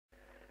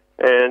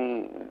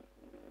And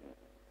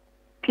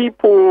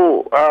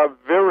people are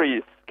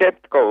very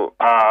skeptical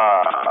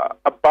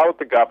about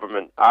the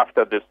government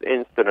after this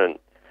incident.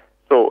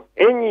 So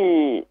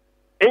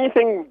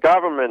anything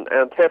government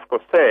and TEPCO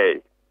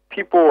say,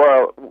 people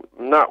are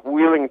not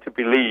willing to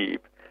believe.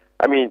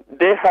 I mean,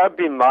 they have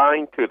been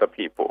lying to the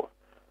people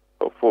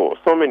for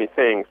so many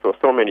things for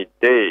so many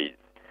days.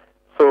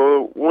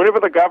 So whenever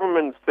the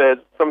government says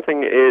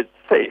something is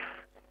safe,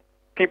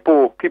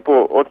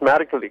 people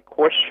automatically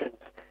question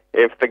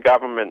if the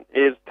government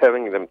is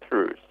telling them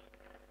truth.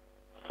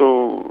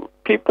 So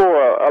people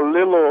are a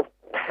little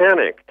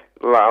panicked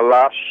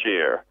last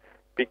year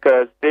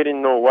because they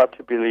didn't know what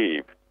to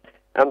believe.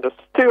 And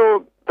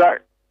still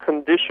that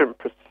condition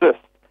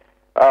persists.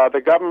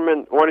 The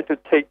government wanted to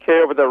take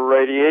care of the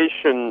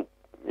radiation,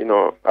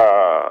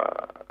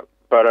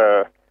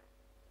 but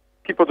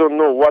people don't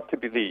know what to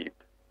believe.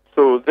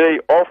 So they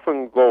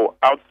often go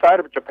outside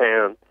of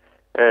Japan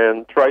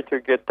and try to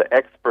get the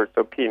experts'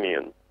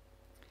 opinion.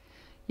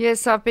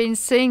 Yes, I've been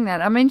seeing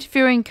that. I'm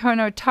interviewing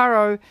Kono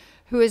Taro,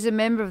 who is a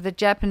member of the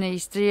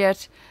Japanese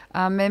Diet,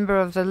 a member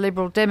of the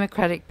Liberal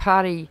Democratic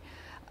Party.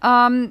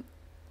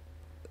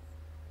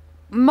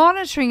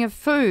 Monitoring of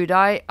food,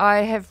 I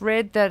have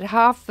read that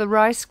half the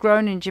rice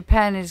grown in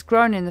Japan is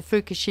grown in the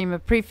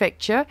Fukushima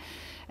prefecture,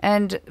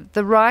 and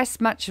the rice,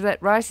 much of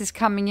that rice is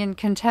coming in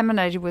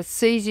contaminated with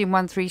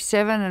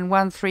cesium-137 and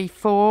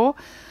 134.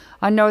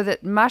 I know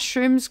that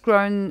mushrooms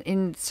grown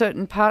in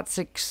certain parts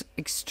are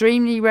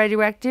extremely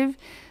radioactive.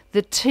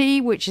 The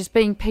tea, which is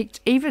being picked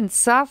even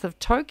south of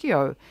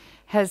Tokyo,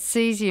 has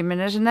cesium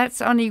in it, and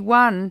that's only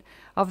one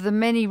of the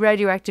many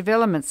radioactive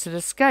elements that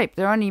escape.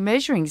 They're only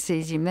measuring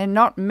cesium. They're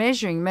not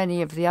measuring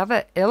many of the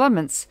other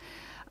elements.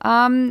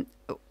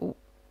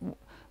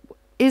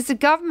 Is the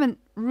government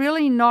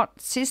really not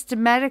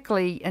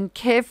systematically and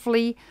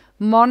carefully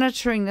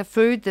monitoring the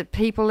food that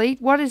people eat?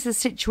 What is the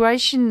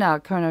situation now,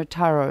 Kono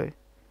Taro?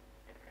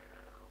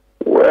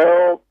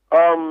 Well,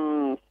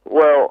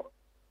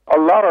 a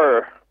lot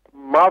of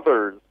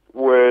mothers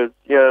with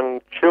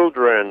young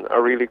children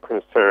are really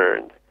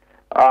concerned.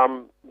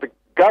 The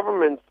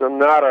governments are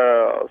not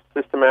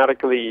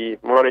systematically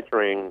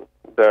monitoring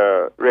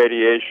the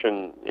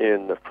radiation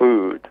in the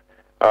food.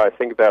 I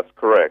think that's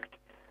correct.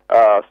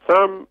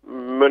 Some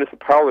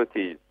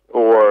municipalities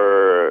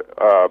or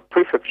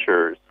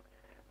prefectures,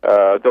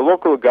 the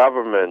local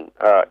government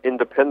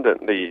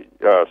independently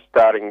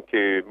starting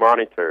to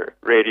monitor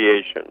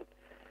radiation.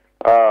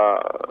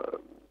 The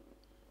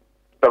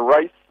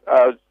rice,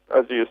 as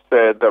you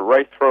said, the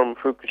rice from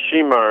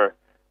Fukushima,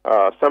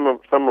 some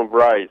of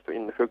rice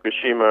in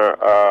Fukushima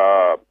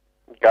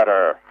got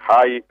a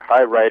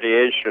high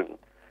radiation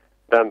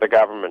than the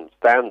government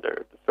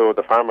standard, so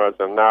the farmers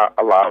are not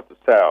allowed to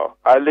sell.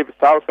 I live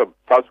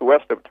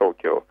southwest of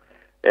Tokyo,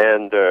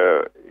 and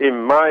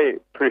in my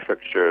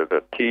prefecture,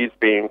 the tea is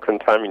being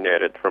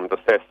contaminated from the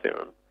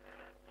cesium.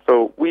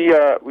 So we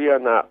are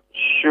not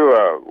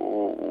sure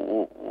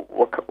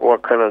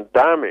what kind of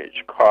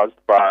damage caused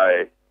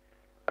by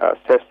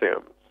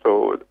cesium.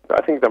 So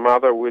I think the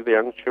mother with the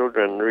young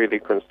children really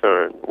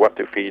concerned what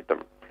to feed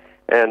them.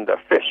 And the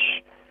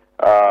fish,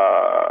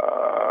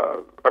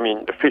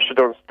 the fish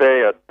don't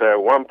stay at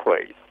one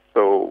place.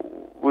 So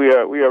we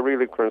are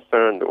really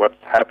concerned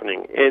what's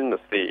happening in the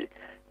sea,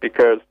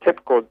 because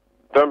TEPCO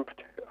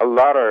dumped a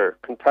lot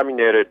of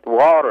contaminated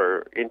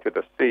water into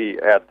the sea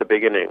at the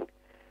beginning.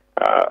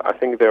 I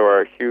think there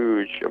were a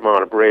huge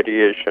amount of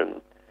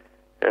radiation,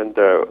 and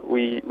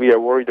we are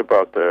worried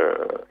about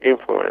the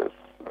influence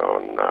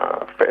on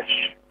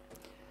fish.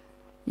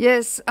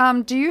 Yes.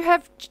 Do you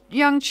have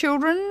young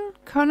children,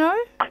 Kono?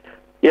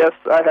 Yes,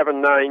 I have a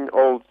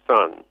 9-year-old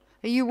son.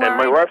 Are you worried? And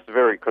my wife's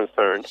very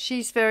concerned.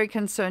 She's very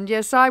concerned.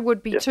 Yes, I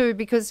would be too,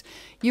 because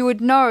you would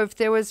know if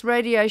there was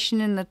radiation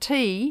in the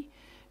tea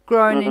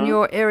grown in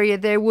your area,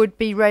 there would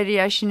be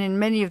radiation in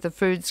many of the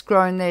foods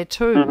grown there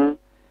too.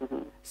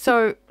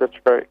 So that's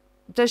right.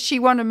 Does she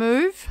want to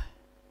move?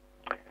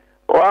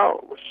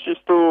 Well, she's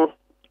still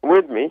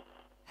with me.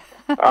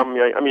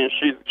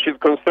 She's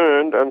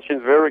concerned, and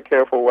she's very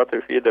careful what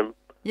to feed them.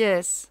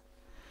 Yes.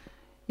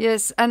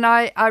 Yes, and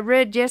I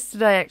read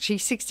yesterday, actually,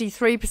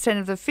 63%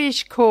 of the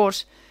fish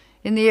caught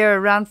in the area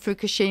around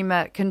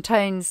Fukushima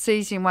contains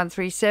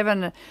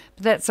cesium-137,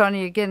 but that's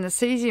only, again, the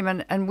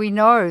cesium, and we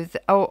know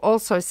that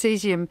also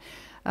cesium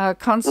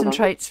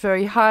concentrates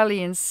very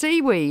highly in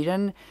seaweed,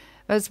 and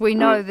as we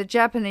know, the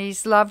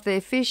Japanese love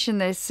their fish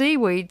and their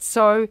seaweed,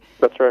 so...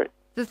 That's right.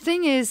 The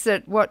thing is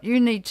that what you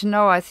need to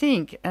know, I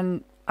think,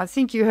 and I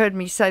think you heard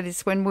me say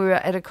this when we were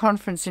at a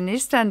conference in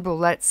Istanbul,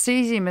 that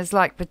cesium is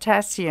like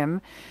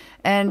potassium,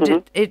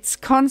 and it's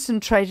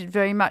concentrated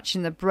very much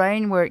in the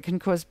brain, where it can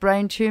cause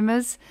brain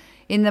tumours,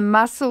 in the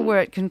muscle,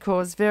 where it can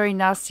cause very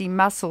nasty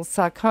muscle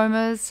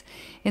sarcomas,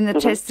 in the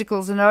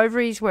testicles and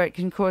ovaries, where it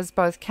can cause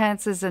both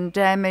cancers and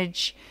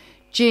damage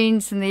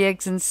genes in the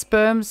eggs and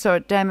sperm, so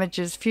it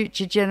damages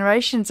future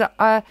generations.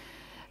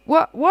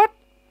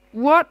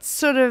 What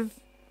sort of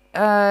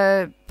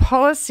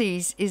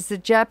policies is the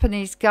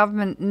Japanese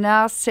government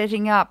now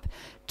setting up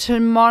to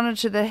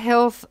monitor the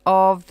health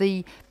of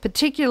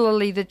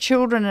particularly the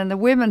children and the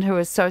women who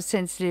are so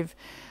sensitive,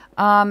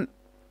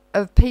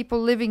 of people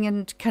living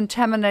in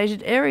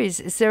contaminated areas?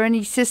 Is there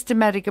any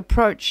systematic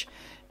approach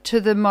to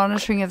the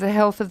monitoring of the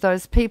health of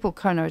those people,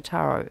 Kono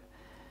Taro?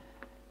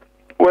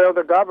 Well,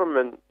 the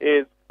government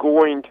is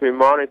going to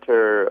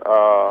monitor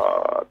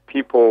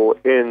people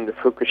in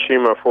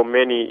Fukushima for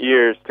many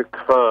years to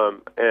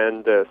come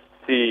and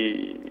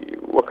see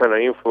what kind of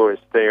influence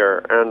they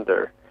are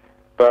under.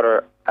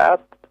 But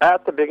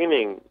at the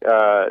beginning,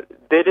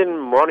 they didn't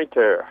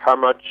monitor how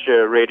much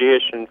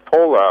radiation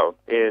fallout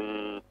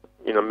in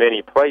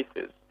many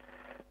places.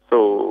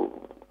 So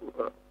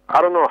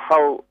I don't know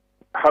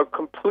how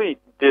complete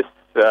this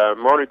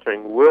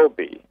monitoring will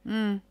be.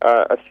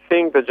 I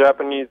think the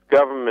Japanese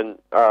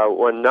government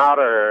were not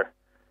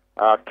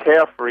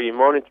carefully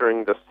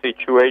monitoring the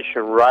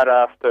situation right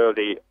after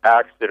the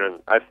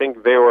accident. I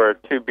think they were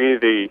too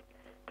busy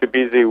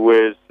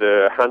with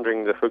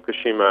handling the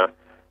Fukushima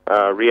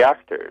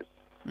reactors.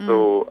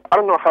 So I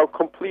don't know how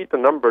complete the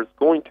number is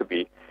going to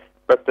be,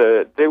 but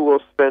they will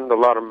spend a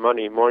lot of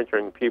money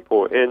monitoring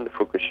people in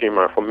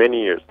Fukushima for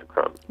many years to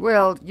come.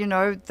 Well,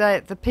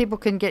 the people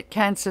can get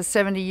cancer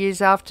 70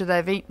 years after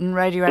they've eaten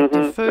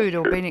radioactive food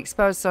or been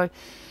exposed. So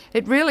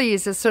it really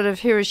is a sort of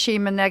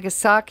Hiroshima,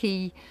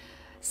 Nagasaki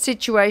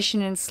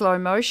situation in slow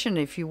motion,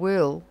 if you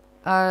will.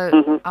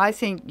 I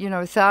think,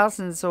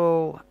 thousands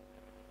or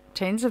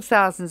tens of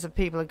thousands of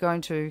people are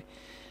going to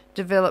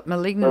develop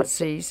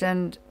malignancies,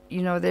 and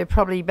there are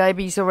probably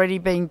babies already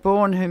being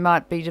born who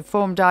might be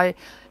deformed. I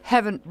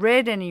haven't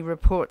read any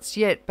reports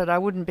yet, but I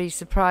wouldn't be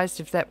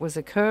surprised if that was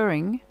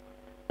occurring.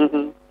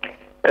 And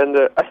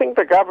I think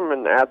the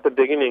government at the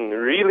beginning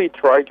really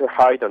tried to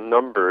hide the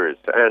numbers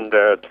and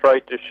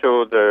tried to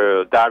show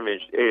the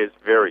damage is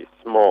very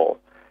small.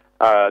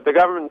 The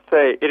government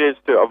say it is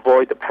to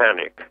avoid the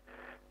panic.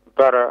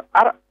 But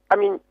I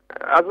mean,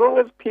 as long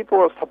as people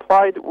are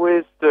supplied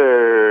with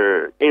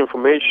the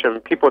information,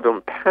 people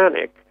don't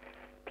panic.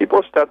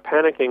 People start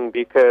panicking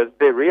because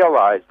they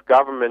realize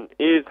government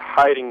is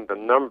hiding the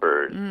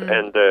numbers,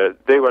 and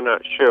they were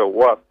not sure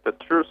what the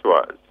truth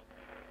was.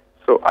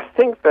 So I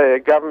think the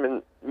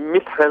government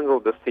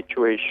mishandled the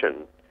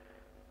situation,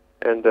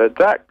 and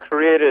that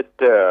created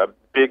a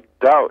big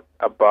doubt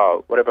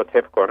about whatever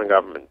Tepco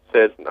government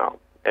says now.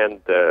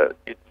 And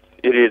it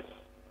is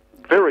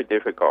very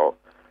difficult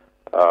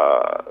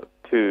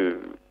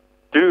to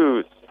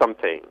do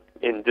something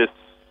in these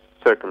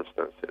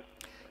circumstances.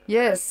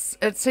 Yes,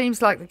 it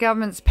seems like the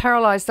government's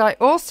paralysed. I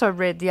also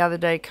read the other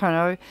day,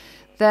 Kono,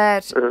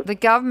 that the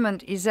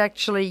government is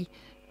actually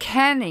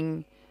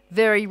canning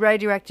very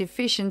radioactive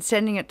fish and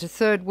sending it to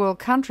third world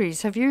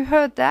countries. Have you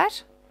heard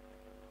that?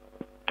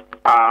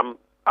 I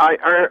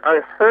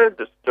heard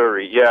the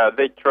story. Yeah,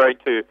 they try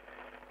to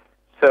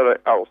sell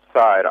it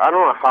outside. I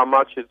don't know how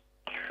much is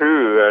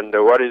true and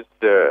what is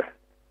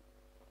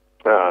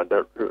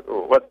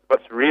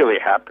what's really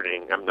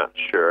happening. I'm not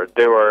sure.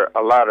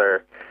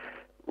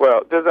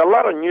 There's a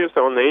lot of news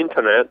on the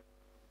internet,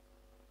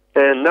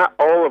 and not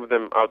all of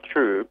them are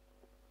true.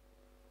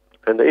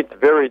 And it's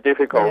very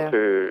difficult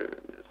to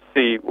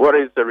see what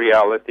is the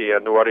reality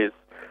and what is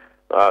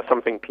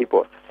something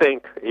people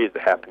think is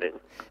happening.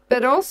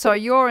 But also,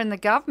 you're in the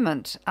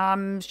government.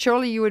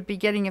 Surely you would be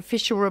getting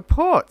official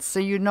reports,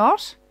 are you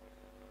not?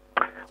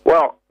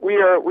 Well, we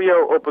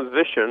are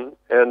opposition,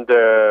 and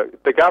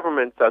the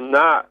governments are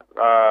not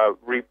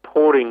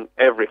reporting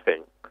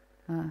everything.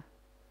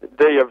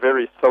 They are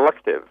very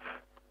selective.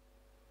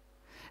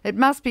 It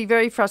must be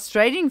very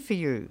frustrating for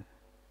you.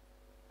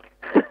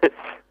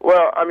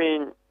 Well, I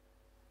mean,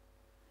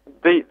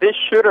 they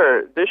should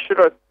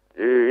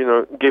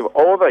give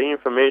all the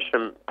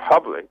information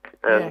public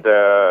and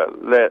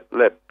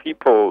let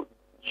people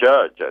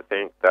judge. I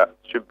think that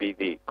should be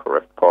the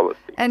correct policy.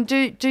 And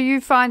do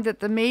you find that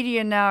the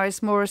media now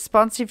is more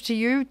responsive to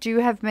you? Do you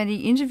have many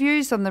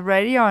interviews on the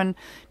radio and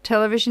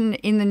television,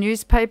 in the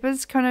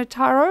newspapers, Kono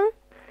Taro?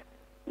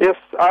 Yes,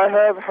 I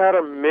have had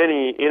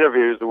many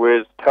interviews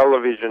with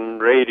television,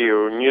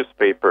 radio,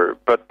 newspaper,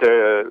 but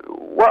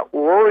what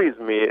worries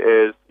me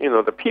is,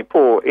 the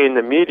people in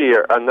the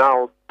media are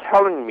now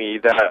telling me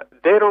that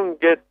they don't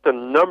get the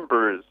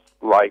numbers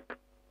like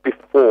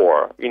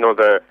before.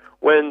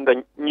 When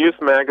the news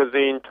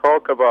magazine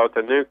talk about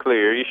the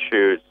nuclear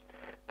issues,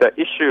 the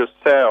issues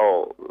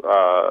sell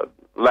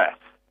less.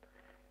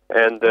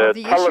 And the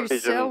television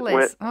issues sell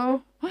less.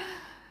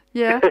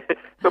 Yeah.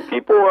 So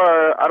people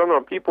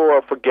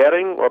are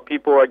forgetting, or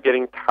people are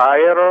getting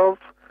tired of,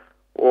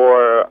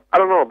 or I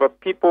don't know,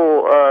 but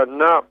people are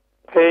not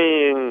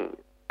paying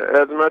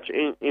as much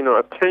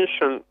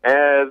attention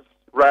as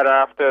right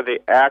after the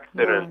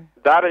accident. No.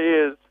 That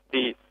is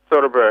the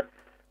sort of a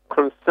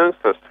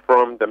consensus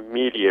from the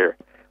media.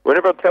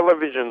 Whenever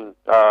television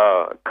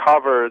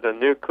cover the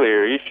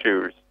nuclear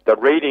issues, the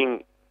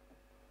rating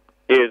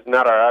is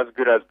not as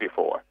good as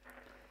before.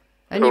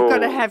 And you've got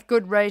to have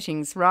good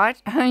ratings, right?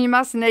 You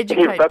mustn't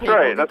educate that's people.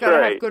 Right, you've that's got to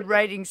right. have good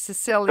ratings to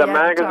sell the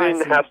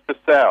magazine advertising. has to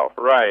sell,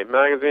 right?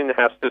 Magazine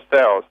has to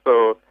sell.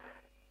 So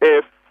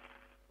if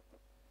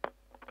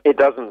it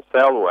doesn't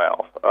sell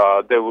well.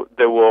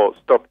 They will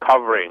stop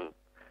covering,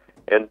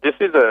 and this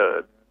is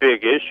a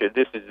big issue.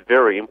 This is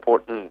very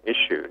important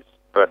issues,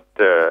 but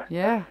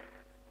yeah.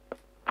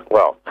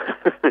 Well.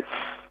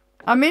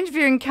 I'm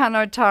interviewing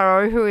Kono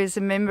Taro, who is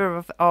a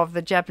member of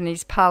the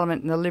Japanese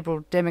Parliament and the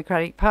Liberal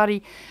Democratic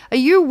Party. Are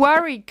you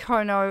worried,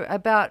 Kono,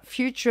 about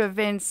future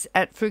events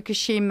at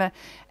Fukushima,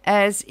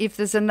 as if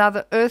there's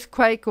another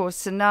earthquake or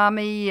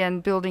tsunami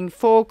and Building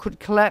 4 could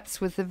collapse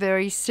with a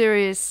very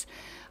serious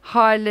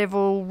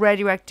high-level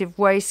radioactive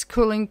waste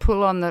cooling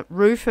pool on the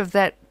roof of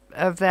that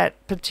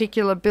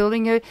particular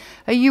building?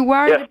 Are you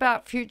worried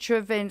about future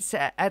events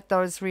at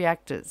those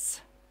reactors?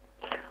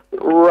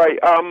 Right.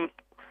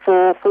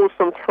 For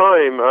some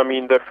time, I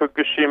mean, the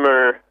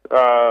Fukushima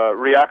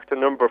reactor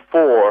number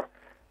 4,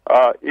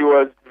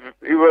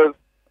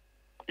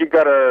 it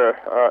got a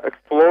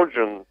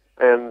explosion,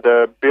 and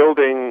the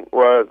building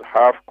was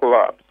half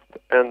collapsed.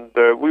 And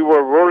we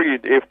were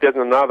worried if there's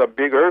another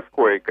big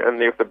earthquake,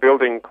 and if the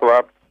building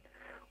collapsed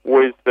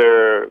with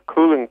the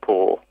cooling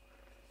pool.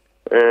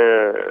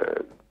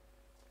 I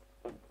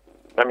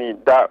mean,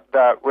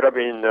 that would have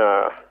been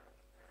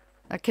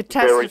a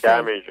catastrophe. Very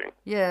damaging.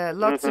 Yeah,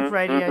 lots of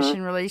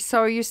radiation release.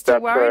 So are you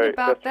still worried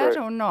about that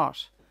or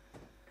not?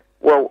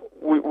 Well,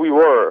 we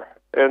were,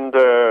 and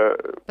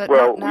but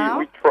well, not now?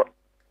 we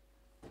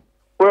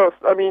well,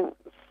 I mean,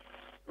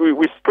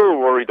 we still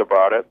worried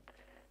about it,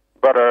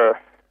 but I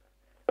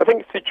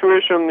think the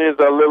situation is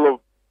a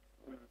little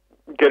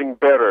getting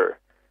better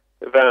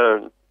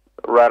than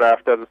right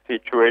after the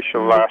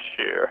situation last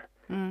year.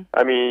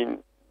 I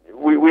mean,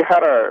 we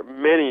had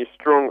many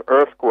strong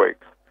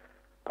earthquakes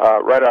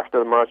right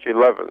after March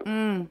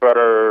 11th, but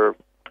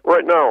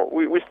right now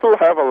we still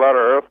have a lot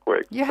of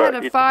earthquakes. You had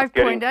a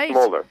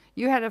 5.8.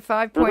 You had a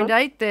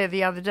 5.8 there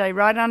the other day,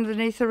 right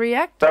underneath the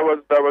reactor.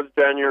 That was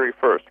January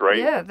 1st, right?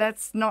 Yeah,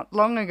 that's not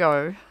long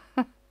ago.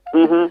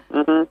 So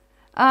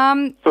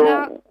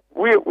now,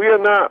 we are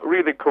not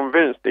really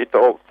convinced it's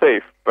all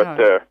safe,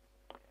 but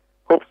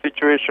hope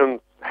situations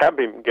have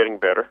been getting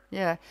better.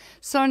 Yeah.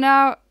 So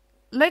now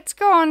let's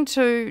go on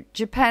to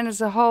Japan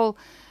as a whole.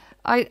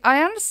 I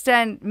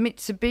understand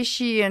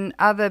Mitsubishi and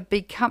other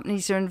big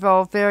companies are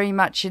involved very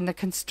much in the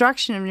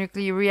construction of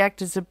nuclear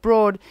reactors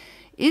abroad.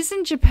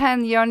 Isn't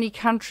Japan the only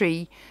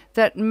country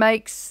that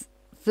makes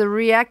the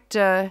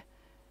reactor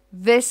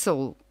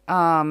vessel,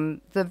 the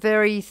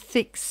very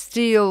thick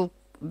steel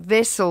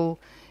vessel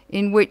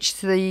in which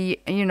the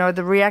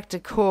reactor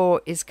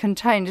core is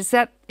contained?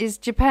 Is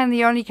Japan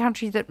the only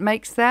country that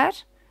makes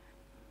that?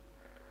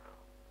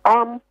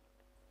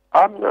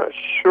 I'm not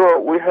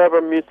sure. We have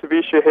a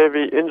Mitsubishi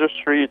Heavy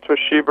Industry,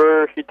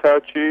 Toshiba,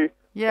 Hitachi,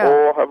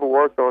 all have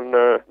worked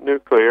on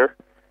nuclear,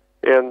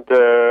 and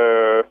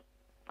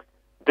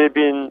they've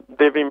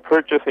been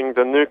purchasing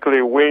the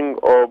nuclear wing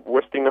of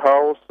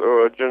Westinghouse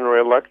or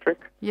General Electric.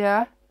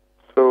 Yeah.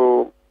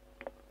 So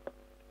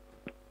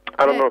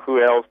I don't know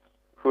who else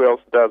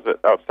does it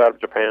outside of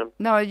Japan.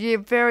 No, you're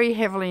very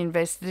heavily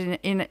invested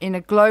in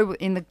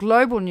the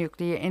global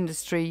nuclear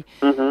industry,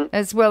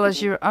 as well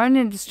as your own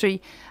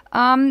industry.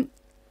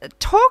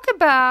 Talk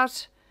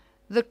about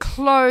the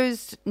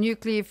closed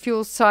nuclear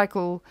fuel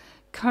cycle,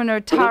 Kono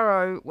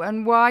Taro,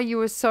 and why you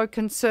were so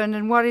concerned,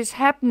 and what is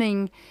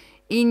happening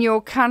in your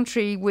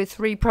country with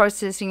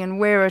reprocessing and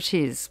where it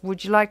is.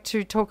 Would you like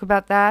to talk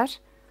about that?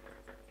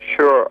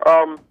 Sure.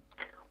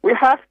 We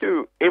have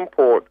to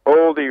import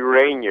all the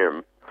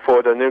uranium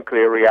for the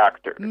nuclear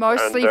reactor.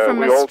 Mostly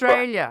from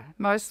Australia.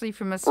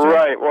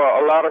 Right. Well,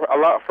 a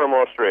lot from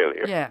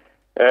Australia. Yeah.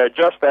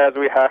 Just as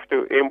we have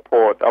to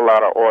import a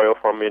lot of oil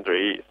from Middle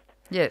East.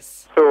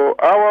 Yes. So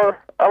our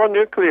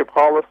nuclear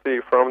policy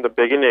from the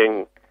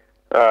beginning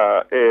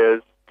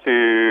is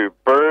to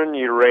burn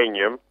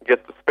uranium,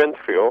 get the spent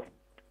fuel,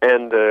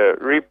 and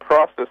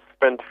reprocess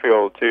spent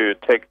fuel to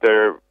take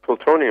the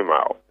plutonium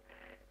out.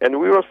 And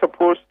we were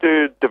supposed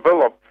to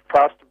develop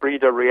fast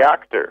breeder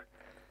reactor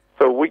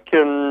so we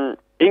can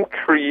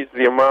increase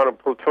the amount of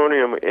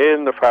plutonium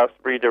in the fast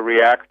breeder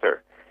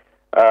reactor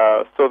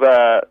so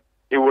that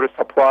it would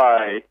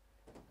supply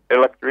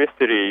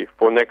electricity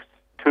for next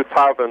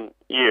 2,000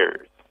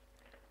 years.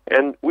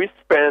 And we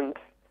spent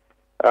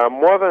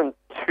more than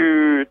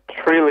 2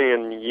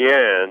 trillion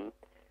yen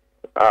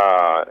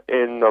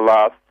in the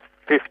last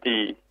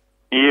 50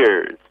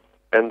 years.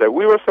 And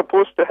we were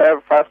supposed to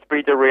have fast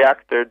breeder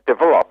reactor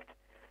developed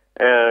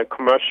and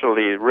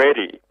commercially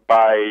ready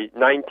by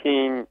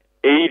 1980s.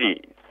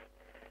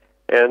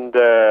 And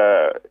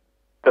the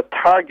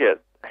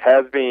target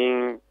has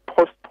been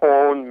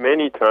postponed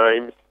many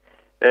times.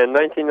 In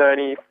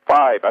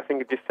 1995, I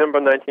think December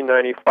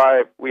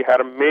 1995, we had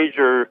a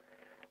major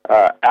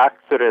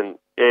accident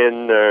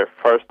in the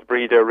first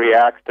breeder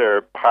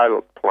reactor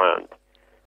pilot plant.